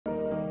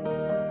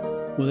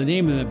Well, the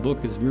name of that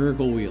book is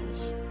Miracle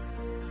Wheels.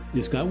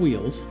 It's got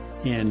wheels,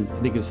 and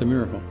I think it's a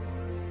miracle.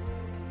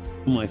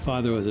 My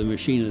father was a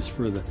machinist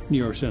for the New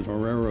York Central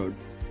Railroad,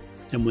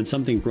 and when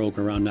something broke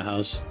around the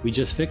house, we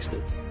just fixed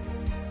it.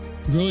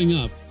 Growing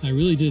up, I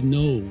really didn't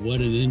know what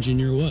an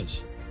engineer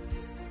was,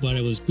 but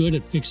I was good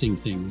at fixing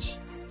things.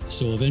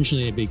 So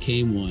eventually I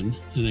became one,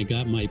 and I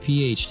got my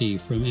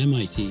PhD from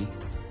MIT.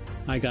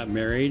 I got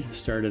married,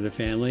 started a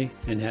family,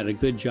 and had a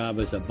good job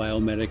as a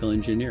biomedical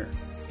engineer.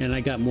 And I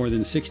got more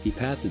than 60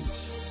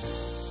 patents.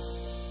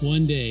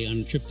 One day on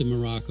a trip to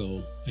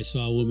Morocco, I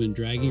saw a woman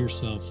dragging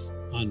herself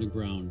on the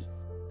ground.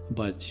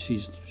 But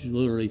she's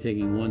literally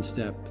taking one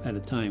step at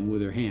a time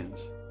with her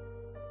hands.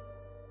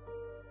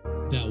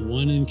 That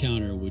one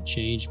encounter would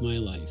change my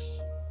life.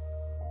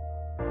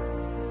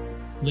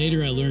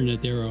 Later, I learned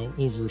that there are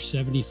over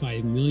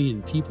 75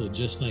 million people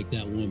just like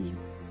that woman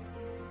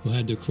who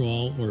had to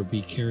crawl or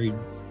be carried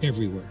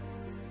everywhere.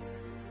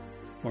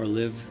 Or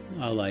live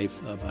a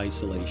life of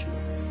isolation.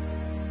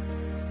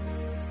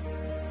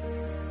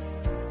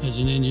 As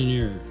an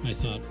engineer, I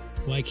thought,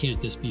 why can't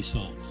this be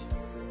solved?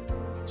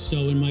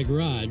 So in my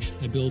garage,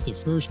 I built the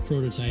first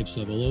prototypes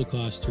of a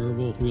low-cost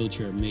durable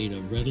wheelchair made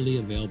of readily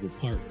available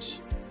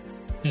parts.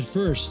 At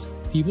first,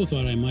 people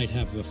thought I might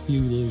have a few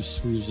loose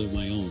screws of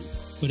my own.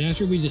 But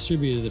after we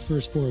distributed the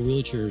first 4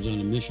 wheelchairs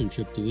on a mission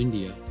trip to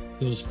India,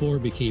 those 4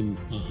 became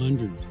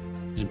 100,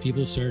 and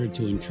people started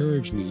to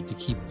encourage me to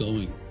keep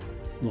going.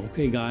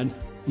 Okay, God,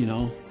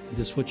 is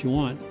this what you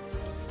want?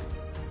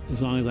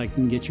 As long as I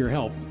can get your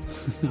help,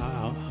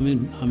 I'm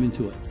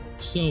into it.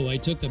 So I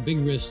took a big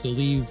risk to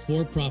leave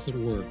for-profit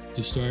work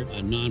to start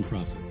a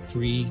non-profit,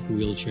 free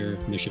wheelchair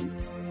mission.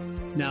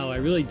 Now, I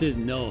really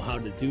didn't know how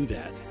to do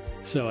that.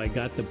 So I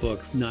got the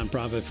book,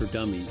 Nonprofit for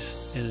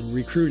Dummies, and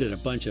recruited a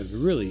bunch of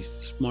really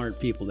smart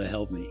people to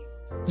help me.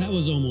 That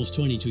was almost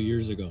 22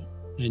 years ago.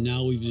 And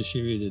now we've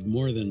distributed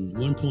more than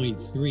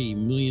 1.3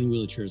 million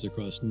wheelchairs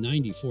across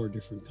 94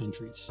 different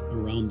countries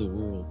around the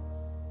world.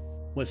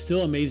 What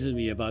still amazes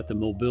me about the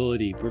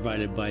mobility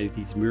provided by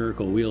these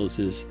miracle wheels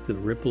is the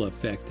ripple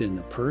effect in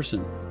the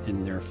person,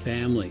 in their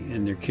family,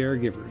 and their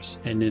caregivers,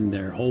 and in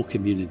their whole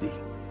community.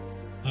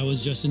 I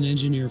was just an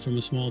engineer from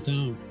a small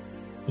town,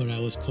 but I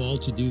was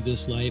called to do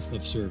this life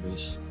of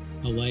service,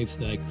 a life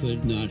that I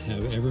could not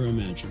have ever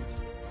imagined.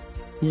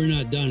 We're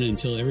not done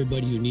until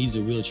everybody who needs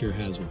a wheelchair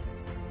has one.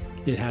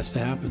 It has to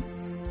happen.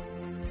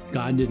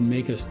 God didn't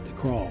make us to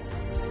crawl.